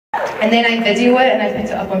And then I video it and I put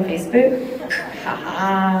it up on Facebook.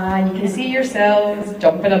 Haha, you can see yourselves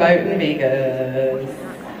jumping about in Vegas.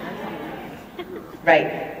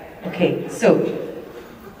 Right, okay, so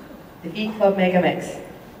the V Club Mega Mix.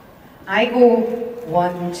 I go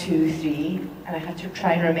 1, 2, 3, and I have to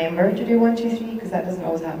try and remember to do 1, 2, 3 because that doesn't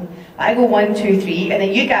always happen. But I go 1, 2, 3, and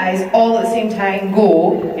then you guys all at the same time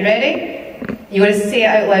go. You ready? You got to say it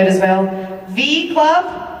out loud as well. V Club.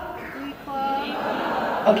 V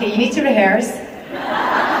Club. Okay, you need to rehearse. It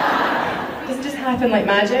doesn't just happen like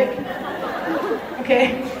magic.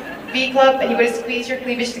 Okay. V Club, and you got to squeeze your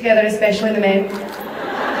cleavage together, especially the men.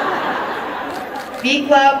 V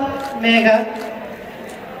Club, Mega.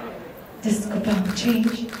 Disco ball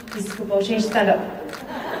change, disco ball change, stand up.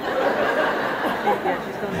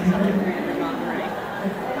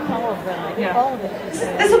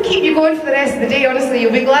 This will keep you going for the rest of the day, honestly,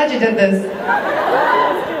 you'll be glad you did this.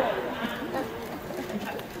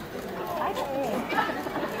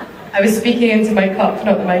 I was speaking into my cup,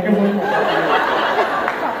 not the microphone.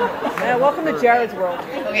 Yeah, welcome to Jared's world.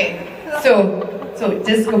 Okay, so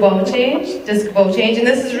disco ball change, and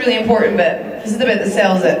this is a really important bit. This is the bit that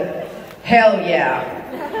sells it. Hell yeah.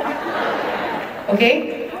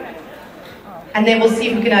 Okay? And then we'll see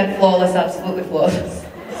if we can add flawless, absolutely flawless.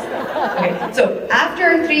 Okay, so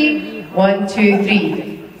after 3, 1, 2,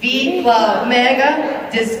 3. V Club Mega,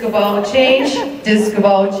 disco ball change, disco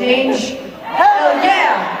ball change. Hell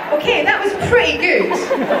yeah! Okay, that was pretty good.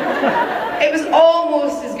 It was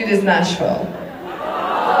almost as good as Nashville.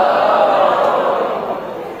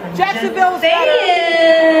 Jacksonville's better.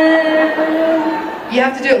 You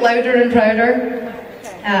have to do it louder and prouder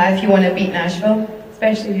if you want to beat Nashville,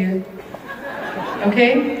 especially you.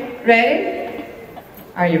 Okay, ready?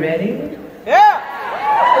 Are you ready? Yeah!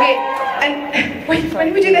 Okay, and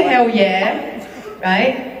when we do the hell yeah,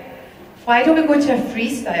 right, why don't we go to a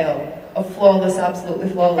freestyle of flawless, absolutely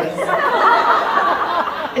flawless?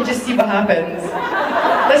 And just see what happens.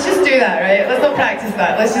 Let's just do that, right? Let's not practice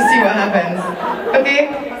that, let's just see what happens. Okay?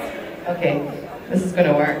 Okay, this is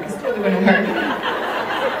gonna work, it's totally gonna work.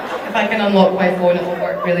 If I can unlock my phone, it will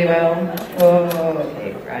work really well. Oh,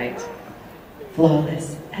 okay, right.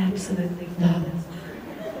 Flawless, absolutely flawless.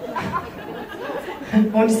 I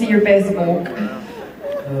want to see your best Vogue.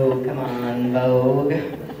 Oh, come on, Vogue.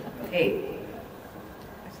 Okay.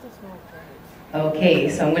 Okay,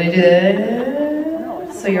 so I'm going to do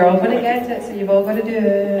this. So you're all going to get it, so you've all got to do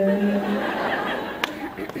it.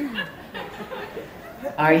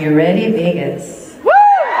 Are you ready, Vegas?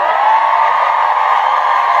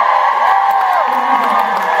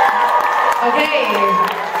 Okay,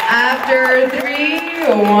 after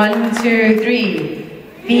 3, 1, 2, 3.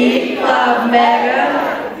 V Club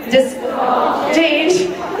Mega, disco ball change,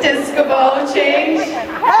 disco ball change.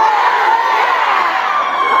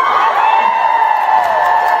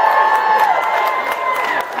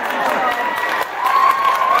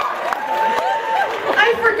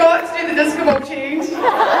 I forgot to do the disco ball change.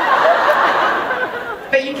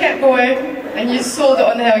 But you kept going, and you sold it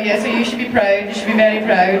on the hell yeah, so you should be proud, you should be very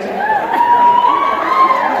proud.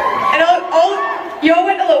 You all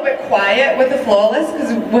went a little bit quiet with the flawless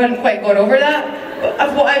because we hadn't quite gone over that.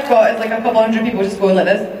 But what I've got is like a couple hundred people just going like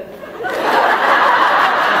this.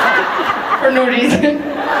 For no reason.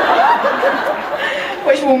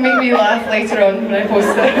 Which will make me laugh later on when I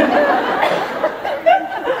post it.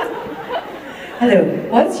 Hello,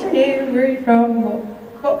 what's your name? Where are you from?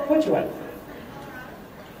 What do you want?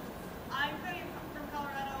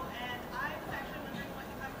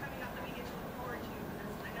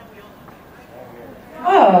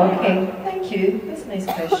 Oh, okay. Thank you. That's a nice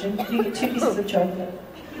question. You get 2 pieces of chocolate.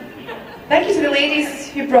 Thank you to the ladies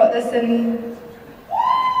who brought this in.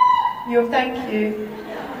 Thank you.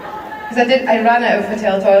 Because I ran out of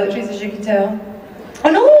hotel toiletries, as you can tell. Oh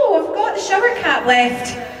no, I've got the shower cap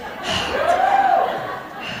left.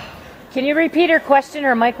 Can you repeat her question?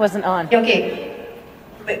 Her mic wasn't on. Okay.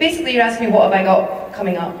 But basically you're asking me what have I got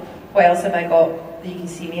coming up? What else have I got that you can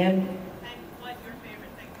see me in?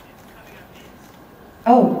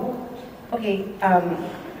 Oh, okay.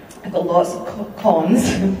 I've got lots of cons.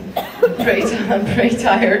 I'm pretty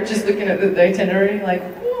tired just looking at the itinerary. Like,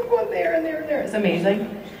 oh, I'm going there and there and there. It's amazing.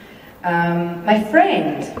 My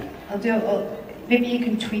friend, maybe you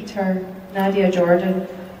can tweet her, Nadia Jordan,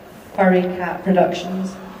 Furry Cat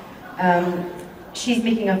Productions. She's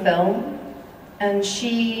making a film, and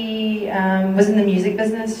she was in the music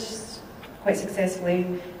business quite successfully.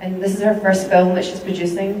 And this is her first film that she's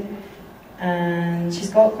producing. And she's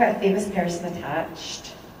got quite a famous person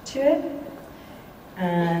attached to it.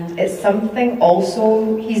 And it's something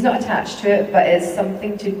also, he's not attached to it, but it's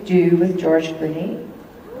something to do with George Clooney.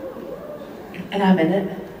 and I'm in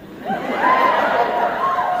it.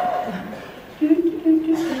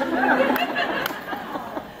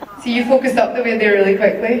 So you focused up the way there really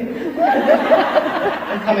quickly.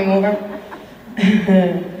 I'm coming over.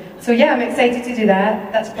 So yeah, I'm excited to do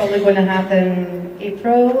that. That's probably going to happen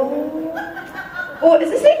April. Oh,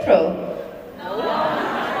 is this April? No.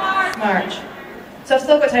 It's March. So I've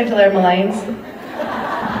still got time to learn my lines.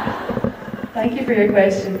 Thank you for your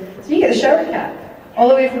question. So you get a shower cap all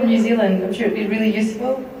the way from New Zealand. I'm sure it'd be really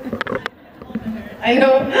useful. I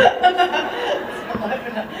know.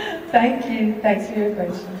 Thank you. Thanks for your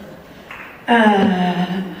question.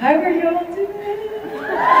 How are you all doing?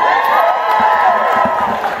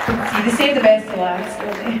 See, they save the best to last,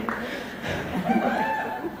 don't they?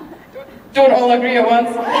 Don't all agree at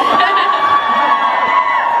once.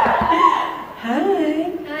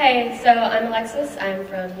 Hi. Hi, so I'm Alexis. I'm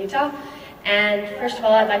from Utah. And first of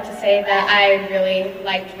all, I'd like to say that I really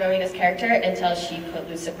liked Rowena's character until she put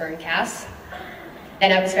Lucifer in Cass.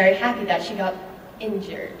 Then I was very happy that she got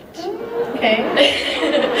injured. Okay.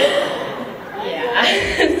 Yeah.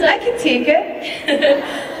 So I can take it.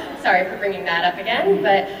 Sorry for bringing that up again,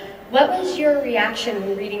 but what was your reaction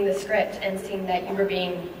when reading the script and seeing that you were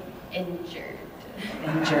being injured?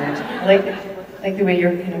 Injured. I like the way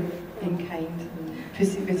you're kind of being kind and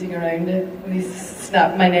pussyfooting around it when you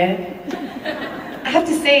snap my neck. I have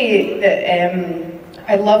to say that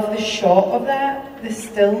I love the shot of that, the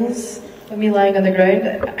stills of me lying on the ground.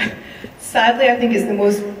 Sadly, I think it's the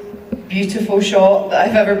most beautiful shot that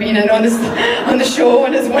I've ever been in on the show,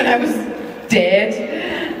 and it's when I was dead,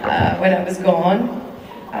 when I was gone.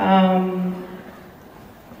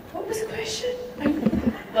 What was the question?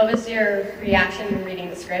 What was your reaction when reading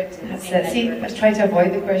the script? And That's it. See, I was trying to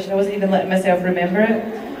avoid the question. I wasn't even letting myself remember it.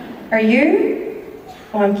 Are you?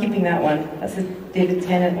 Oh, I'm keeping that one. That's the David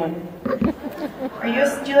Tennant one. Are you?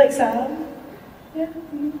 Do you like Sam? Yeah.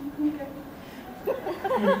 Okay.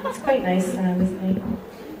 Yeah, it's quite nice, Sam, isn't he?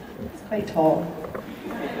 It's quite tall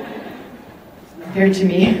compared to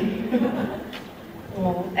me.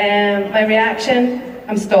 Oh. My reaction.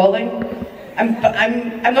 I'm stalling. I'm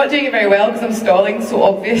not doing it very well because I'm stalling, so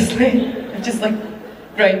obviously I'm just like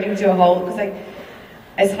grinding to a halt because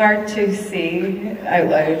it's hard to say out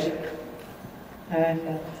loud how I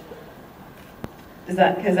felt. Is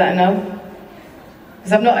that enough?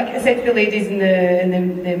 Because I've not, like I said to the ladies in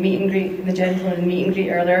the meet and greet, the gentlemen in the meet and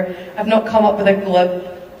greet earlier, I've not come up with a glib,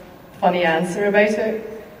 funny answer about it.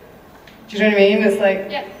 Do you know what I mean? It's like,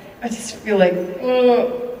 yeah. I just feel like,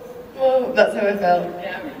 that's how I felt.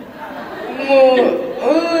 Yeah.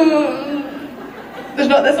 There's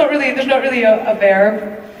not really a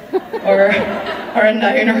verb or a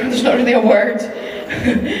noun, or there's not really a word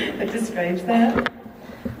that describes that.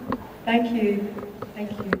 Thank you.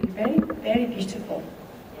 You're very, very beautiful.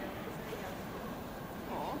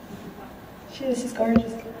 She's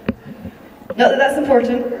gorgeous. Not that that's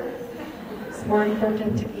important. It's more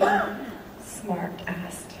important to be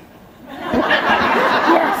smart-assed.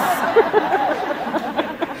 Yes.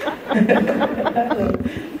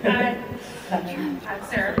 I'm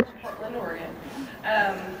Sarah from Portland, Oregon.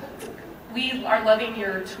 We are loving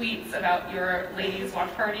your tweets about your ladies'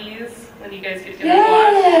 watch parties when you guys get together to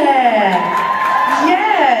watch.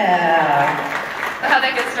 Yeah. How'd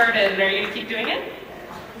that get started? And are you gonna keep doing it?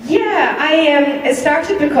 Yeah, it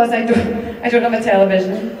started because I don't have a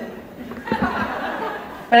television.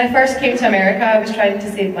 When I first came to America, I was trying to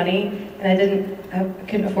save money, and I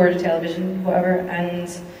couldn't afford a television, whatever. And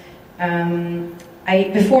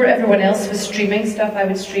before everyone else was streaming stuff, I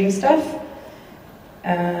would stream stuff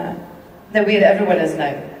the way that everyone is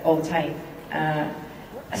now, all the time.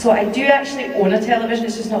 So I do actually own a television.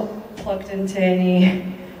 It's just not plugged into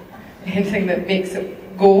anything that makes it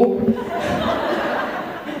go.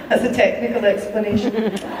 That's a technical explanation.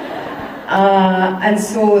 And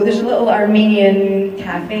so there's a little Armenian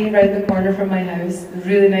cafe right the corner from my house.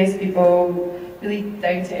 Really nice people, really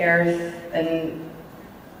down to earth, and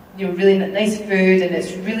really nice food, and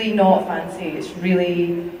it's really not fancy. It's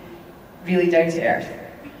really, really down to earth.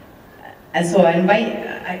 And so I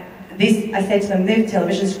said to them, they have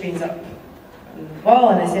television screens up on the wall,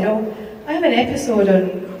 and I said, oh, I have an episode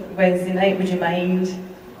on Wednesday night, would you mind?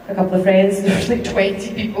 A couple of friends, there was like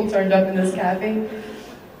 20 people turned up in this cafe.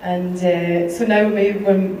 And so now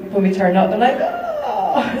when we turn up, they're like,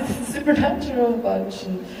 oh, it's a supernatural bunch.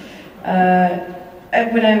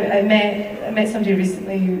 And when I met somebody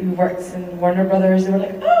recently who works in Warner Brothers, they were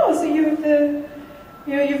like, oh, so you have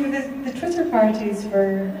the Twitter parties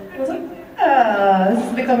for. I was like, this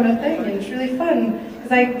is becoming a thing, and it's really fun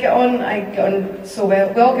because I get on so well.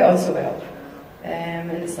 We all get on so well, and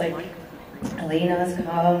it's like Elena's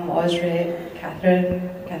come, Audrey,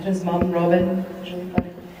 Catherine's mum, Robin, was really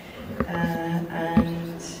funny.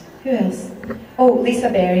 And who else? Oh, Lisa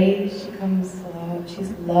Berry, she comes a lot.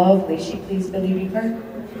 She's lovely. She plays Billy Reaper.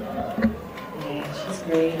 Yeah, she's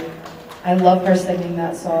great. I love her singing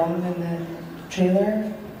that song in the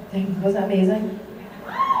trailer thing. Wasn't that amazing?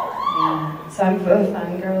 Yeah. So I'm a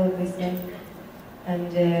fangirl, obviously.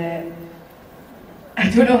 And I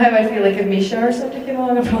don't know how I'd feel like if Misha or somebody came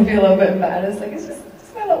along. I'd probably be a little bit embarrassed. Like, it's just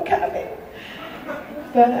my little cabby.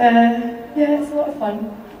 But yeah, it's a lot of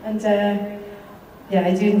fun. And yeah,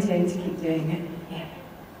 I do intend to keep doing it. Yeah.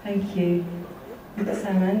 Thank you. You've got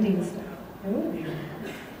Sam Andy's stuff. Oh.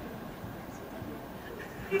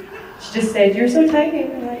 She just said, "You're so tiny."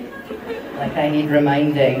 And I'm like I need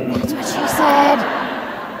reminding. That's what she said.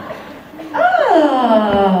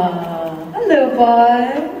 Ah, hello,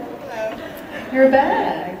 boy. You're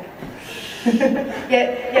back.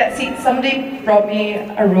 yeah. See, somebody brought me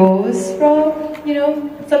a rose from. You know,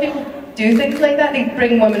 some people do things like that. They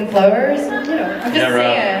bring women flowers. And, you know, I'm just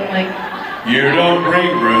saying, like. You don't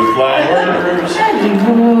bring Ruth flowers.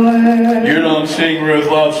 Anymore. You don't sing Ruth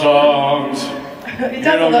love songs. You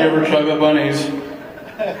don't give her chocolate bunnies.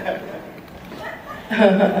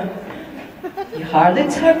 You hardly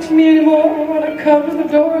talk to me anymore when I come to the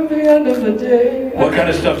door at the end of the day. What kind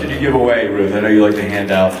of stuff did you give away, Ruth? I know you like to hand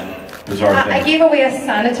out bizarre things. I gave away a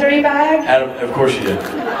sanitary bag. Of course you did.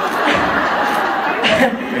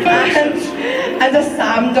 and a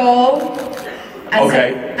Sam doll. And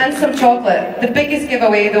and some chocolate. The biggest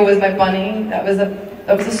giveaway though was my bunny. That was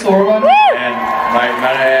a sore one. And might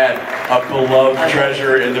I add, a beloved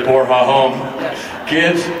treasure in the Borja home.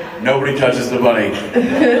 Kids, nobody touches the bunny.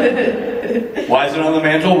 Why is it on the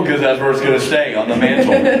mantle? Because that's where it's going to stay, on the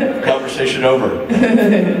mantle. Conversation over.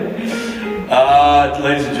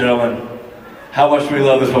 Ladies and gentlemen, how much do we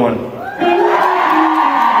love this woman?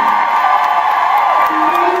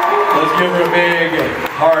 Let's give her a big,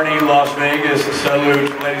 hearty Las Vegas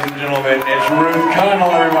salute, ladies and gentlemen. It's Ruth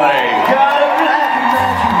Connell, everybody.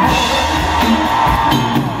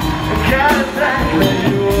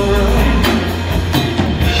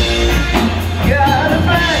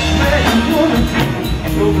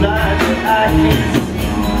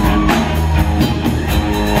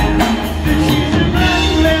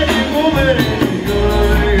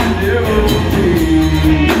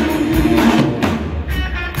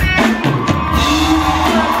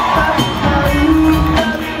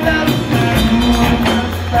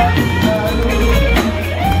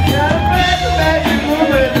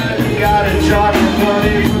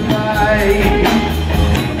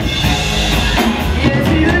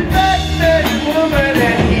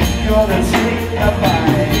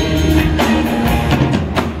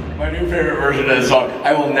 Version of the song.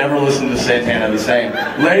 I will never listen to Santana the same.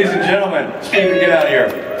 Ladies and gentlemen, Stephen, get out of here.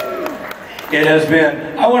 It has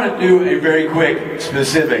been, I want to do a very quick,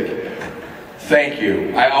 specific thank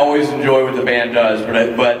you. I always enjoy what the band does,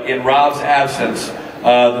 but in Rob's absence,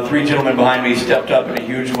 the three gentlemen behind me stepped up in a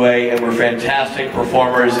huge way and were fantastic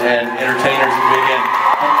performers and entertainers at the beginning.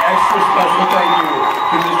 An extra special thank you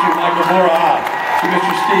to Mr. Michael Borja, to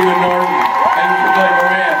Mr. Stephen Norton, and Mr. Clay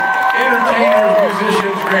Moran. Entertainers,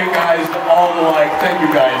 musicians, great guys, all the like. Thank you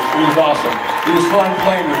guys. It was awesome. It was fun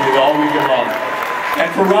playing with you all weekend long. And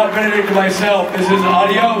for Rob Benedict and myself, this is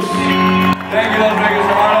Adios. Thank you, Las Vegas,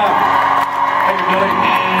 Nevada. Thank you, Billy.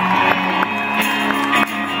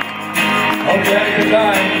 Hope you had a good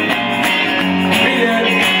time. We did.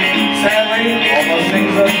 Sadly, all those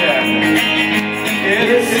things are dead.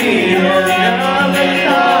 It's the end of the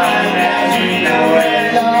time as we know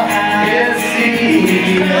it. It's the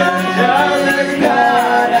end of the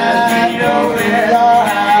God as we know it.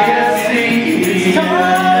 It's the end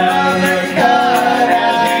of the God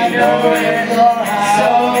as we know it. So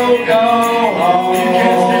go home. You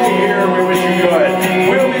can't stay here. We wish you good.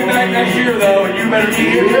 We'll be back next year, though, and you better be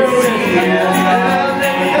here too. It's the end of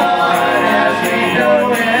the God as we know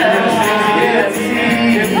it. It's the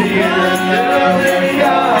end of the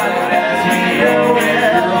God as we know it.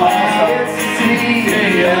 It's the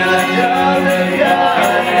end of the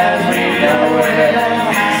God as we know it.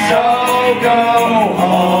 So go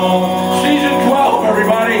home. Season 12,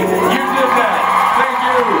 everybody. You did that. Thank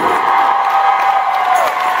you.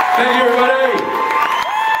 Thank you, everybody.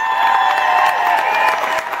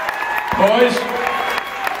 Boys,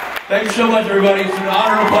 thanks so much, everybody. It's an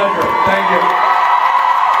honor and a pleasure. Thank you.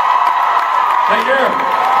 Take care.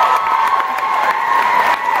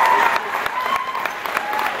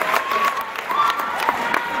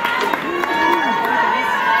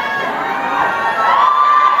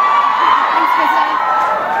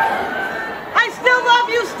 I still love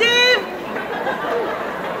you, Steve!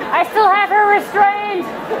 I still have her restrained.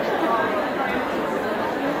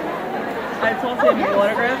 I told him to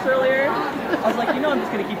autographs earlier. I was like, you know, I'm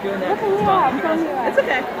just gonna keep doing that. It's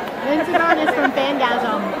okay. VegasCon is from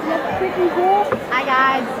Fangasm. Hi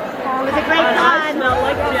guys. It was a great I con. smell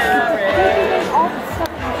like Jared.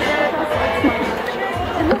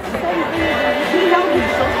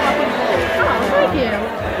 Thank you.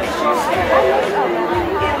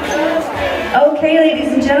 Okay,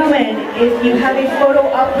 ladies and gentlemen, if you have a photo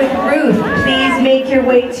op with Ruth, please make your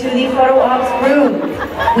way to the photo ops room.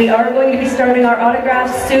 We are going to be starting our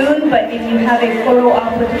autographs soon, but if you have a photo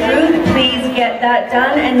op with Ruth, please get that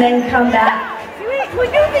done and then come back. I was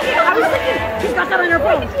thinking, she's got that on her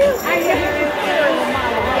phone.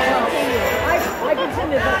 I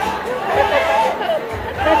pretended that.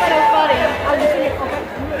 That's so funny. I was thinking,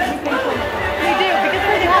 we do, because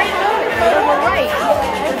we're right. We're right.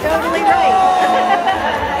 We're totally right.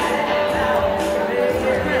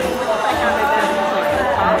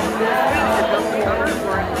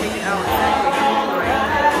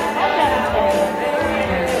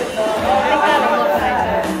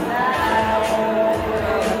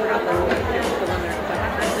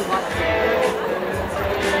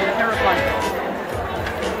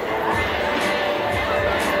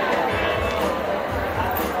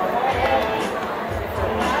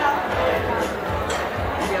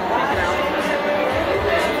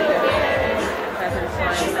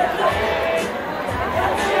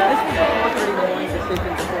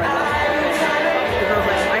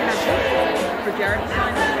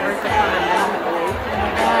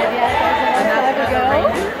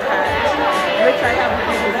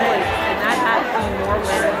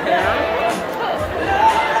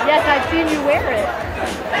 Yes, I've seen you wear it.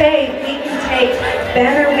 Okay, we can take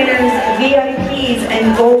banner winners, VIPs,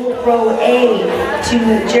 and gold row A to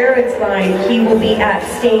Jared's line. He will be at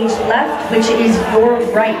stage left, which is your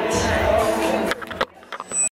right.